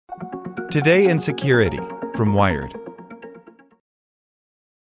Today in Security from Wired.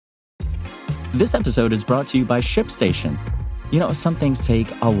 This episode is brought to you by ShipStation. You know, some things take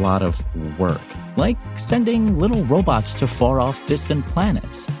a lot of work, like sending little robots to far-off distant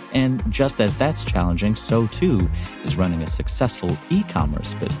planets. And just as that's challenging, so too is running a successful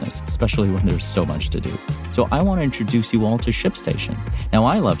e-commerce business, especially when there's so much to do. So I want to introduce you all to ShipStation. Now,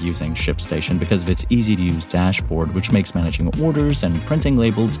 I love using ShipStation because of its easy-to-use dashboard, which makes managing orders and printing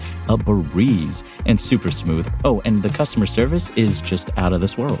labels a breeze and super smooth. Oh, and the customer service is just out of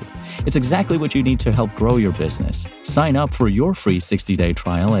this world. It's exactly what you need to help grow your business. Sign up for your free 60-day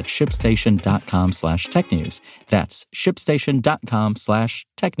trial at shipstation.com/technews. That's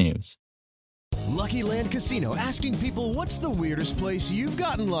shipstation.com/technews. Lucky Land Casino, asking people, what's the weirdest place you've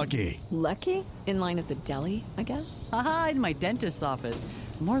gotten lucky? Lucky? In line at the deli, I guess? Aha, in my dentist's office.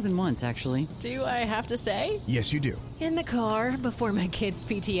 More than once, actually. Do I have to say? Yes, you do. In the car before my kids'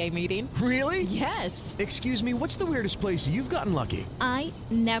 PTA meeting. Really? Yes. Excuse me, what's the weirdest place you've gotten lucky? I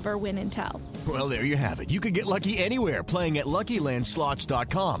never win and tell. Well, there you have it. You can get lucky anywhere, playing at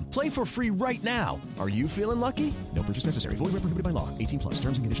LuckyLandSlots.com. Play for free right now. Are you feeling lucky? No purchase necessary. Void where prohibited by law. 18+.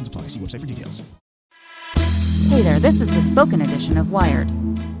 Terms and conditions apply. See website for details. Hey there, this is the spoken edition of Wired.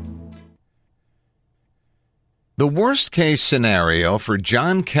 The Worst-Case Scenario for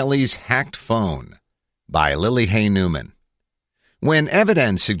John Kelly's Hacked Phone by Lily Hay Newman. When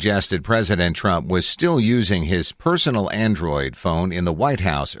evidence suggested President Trump was still using his personal Android phone in the White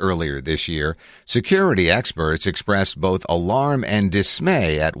House earlier this year, security experts expressed both alarm and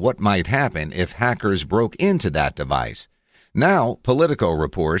dismay at what might happen if hackers broke into that device. Now, POLITICO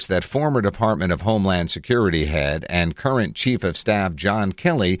reports that former Department of Homeland Security head and current Chief of Staff John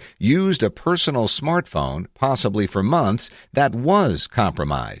Kelly used a personal smartphone, possibly for months, that was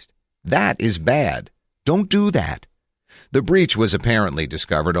compromised. That is bad. Don't do that. The breach was apparently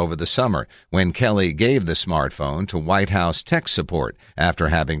discovered over the summer when Kelly gave the smartphone to White House tech support after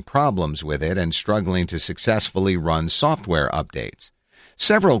having problems with it and struggling to successfully run software updates.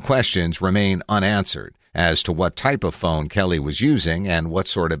 Several questions remain unanswered as to what type of phone Kelly was using and what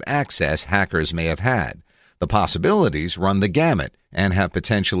sort of access hackers may have had. The possibilities run the gamut and have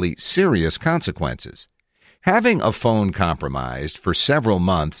potentially serious consequences. Having a phone compromised for several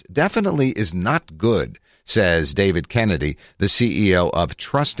months definitely is not good, says David Kennedy, the CEO of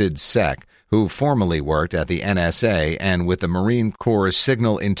Trusted Sec, who formerly worked at the NSA and with the Marine Corps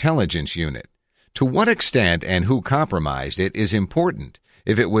Signal Intelligence Unit. To what extent and who compromised it is important.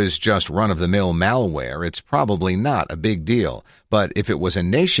 If it was just run-of-the-mill malware, it's probably not a big deal. But if it was a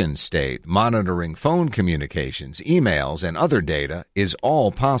nation-state monitoring phone communications, emails, and other data, is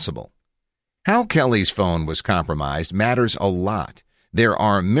all possible. How Kelly's phone was compromised matters a lot. There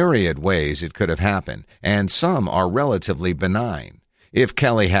are myriad ways it could have happened, and some are relatively benign. If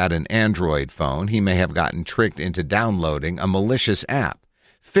Kelly had an Android phone, he may have gotten tricked into downloading a malicious app.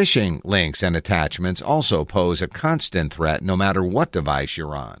 Phishing links and attachments also pose a constant threat no matter what device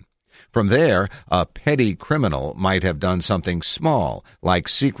you're on. From there, a petty criminal might have done something small, like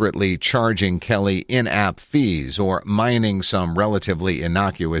secretly charging Kelly in-app fees or mining some relatively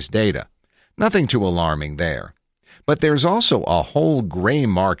innocuous data. Nothing too alarming there. But there's also a whole gray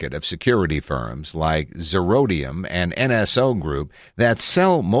market of security firms like Zerodium and NSO Group that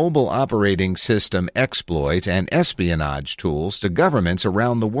sell mobile operating system exploits and espionage tools to governments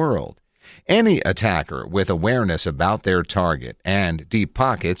around the world. Any attacker with awareness about their target and deep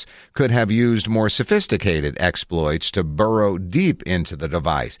pockets could have used more sophisticated exploits to burrow deep into the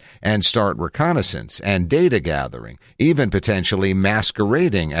device and start reconnaissance and data gathering, even potentially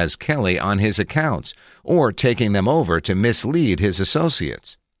masquerading as Kelly on his accounts, or taking them over to mislead his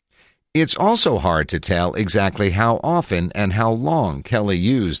associates. It's also hard to tell exactly how often and how long Kelly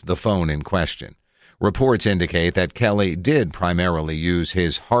used the phone in question. Reports indicate that Kelly did primarily use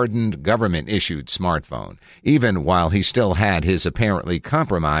his hardened government-issued smartphone, even while he still had his apparently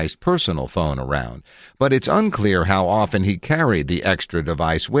compromised personal phone around. But it's unclear how often he carried the extra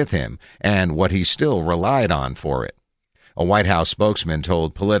device with him and what he still relied on for it. A White House spokesman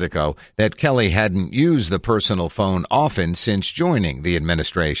told Politico that Kelly hadn't used the personal phone often since joining the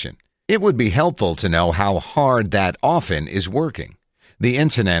administration. It would be helpful to know how hard that often is working. The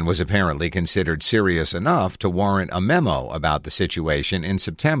incident was apparently considered serious enough to warrant a memo about the situation in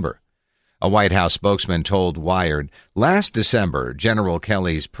September. A White House spokesman told Wired, last December, General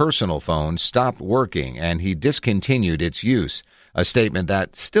Kelly's personal phone stopped working and he discontinued its use, a statement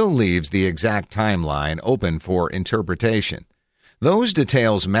that still leaves the exact timeline open for interpretation. Those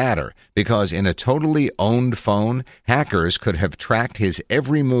details matter because in a totally owned phone, hackers could have tracked his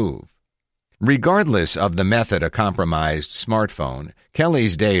every move. Regardless of the method a compromised smartphone,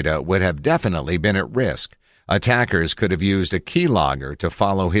 Kelly's data would have definitely been at risk. Attackers could have used a keylogger to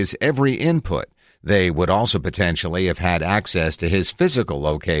follow his every input. They would also potentially have had access to his physical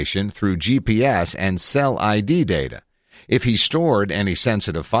location through GPS and cell ID data. If he stored any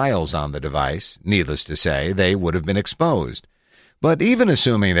sensitive files on the device, needless to say, they would have been exposed. But even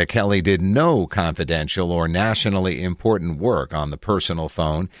assuming that Kelly did no confidential or nationally important work on the personal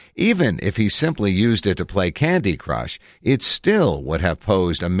phone, even if he simply used it to play Candy Crush, it still would have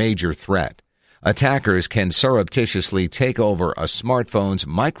posed a major threat. Attackers can surreptitiously take over a smartphone's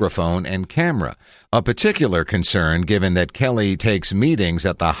microphone and camera, a particular concern given that Kelly takes meetings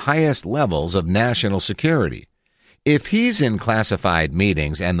at the highest levels of national security. If he's in classified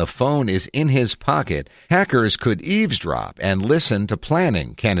meetings and the phone is in his pocket, hackers could eavesdrop and listen to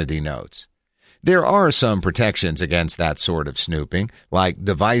planning, Kennedy notes. There are some protections against that sort of snooping, like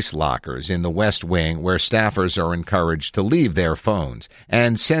device lockers in the West Wing where staffers are encouraged to leave their phones,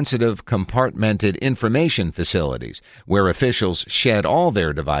 and sensitive compartmented information facilities where officials shed all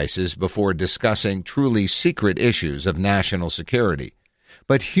their devices before discussing truly secret issues of national security.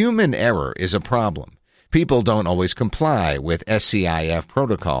 But human error is a problem. People don't always comply with SCIF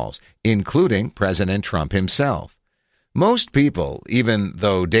protocols, including President Trump himself. Most people, even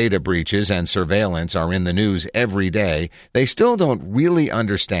though data breaches and surveillance are in the news every day, they still don't really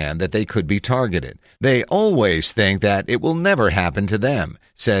understand that they could be targeted. They always think that it will never happen to them,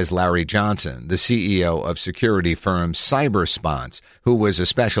 says Larry Johnson, the CEO of security firm CyberSponse, who was a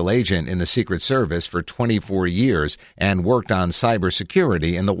special agent in the Secret Service for 24 years and worked on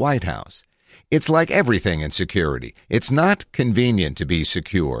cybersecurity in the White House. It's like everything in security. It's not convenient to be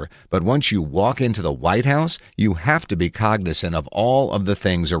secure, but once you walk into the White House, you have to be cognizant of all of the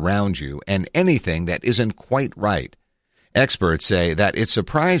things around you and anything that isn't quite right. Experts say that it's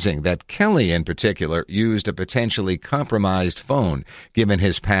surprising that Kelly in particular used a potentially compromised phone, given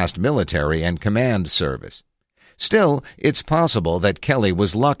his past military and command service. Still, it's possible that Kelly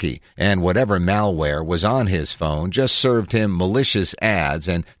was lucky, and whatever malware was on his phone just served him malicious ads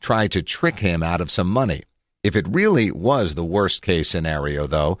and tried to trick him out of some money. If it really was the worst-case scenario,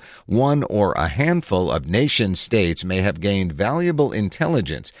 though, one or a handful of nation-states may have gained valuable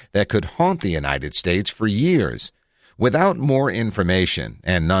intelligence that could haunt the United States for years. Without more information,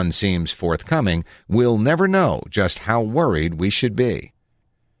 and none seems forthcoming, we'll never know just how worried we should be.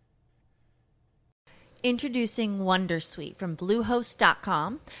 Introducing Wondersuite from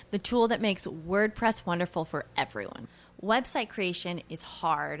Bluehost.com, the tool that makes WordPress wonderful for everyone. Website creation is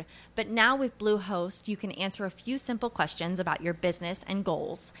hard, but now with Bluehost, you can answer a few simple questions about your business and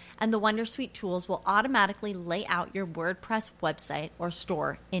goals, and the Wondersuite tools will automatically lay out your WordPress website or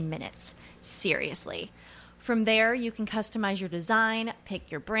store in minutes. Seriously. From there, you can customize your design, pick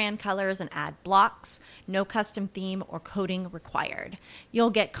your brand colors, and add blocks. No custom theme or coding required.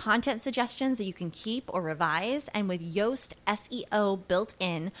 You'll get content suggestions that you can keep or revise, and with Yoast SEO built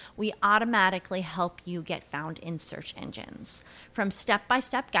in, we automatically help you get found in search engines. From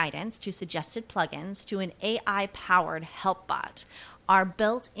step-by-step guidance to suggested plugins to an AI-powered help bot, our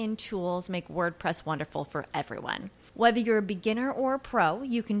built-in tools make WordPress wonderful for everyone. Whether you're a beginner or a pro,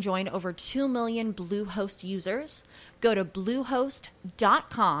 you can join over 2 million Bluehost users. Go to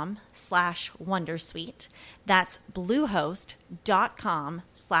bluehost.com/wondersuite. That's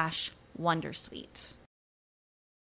bluehost.com/wondersuite.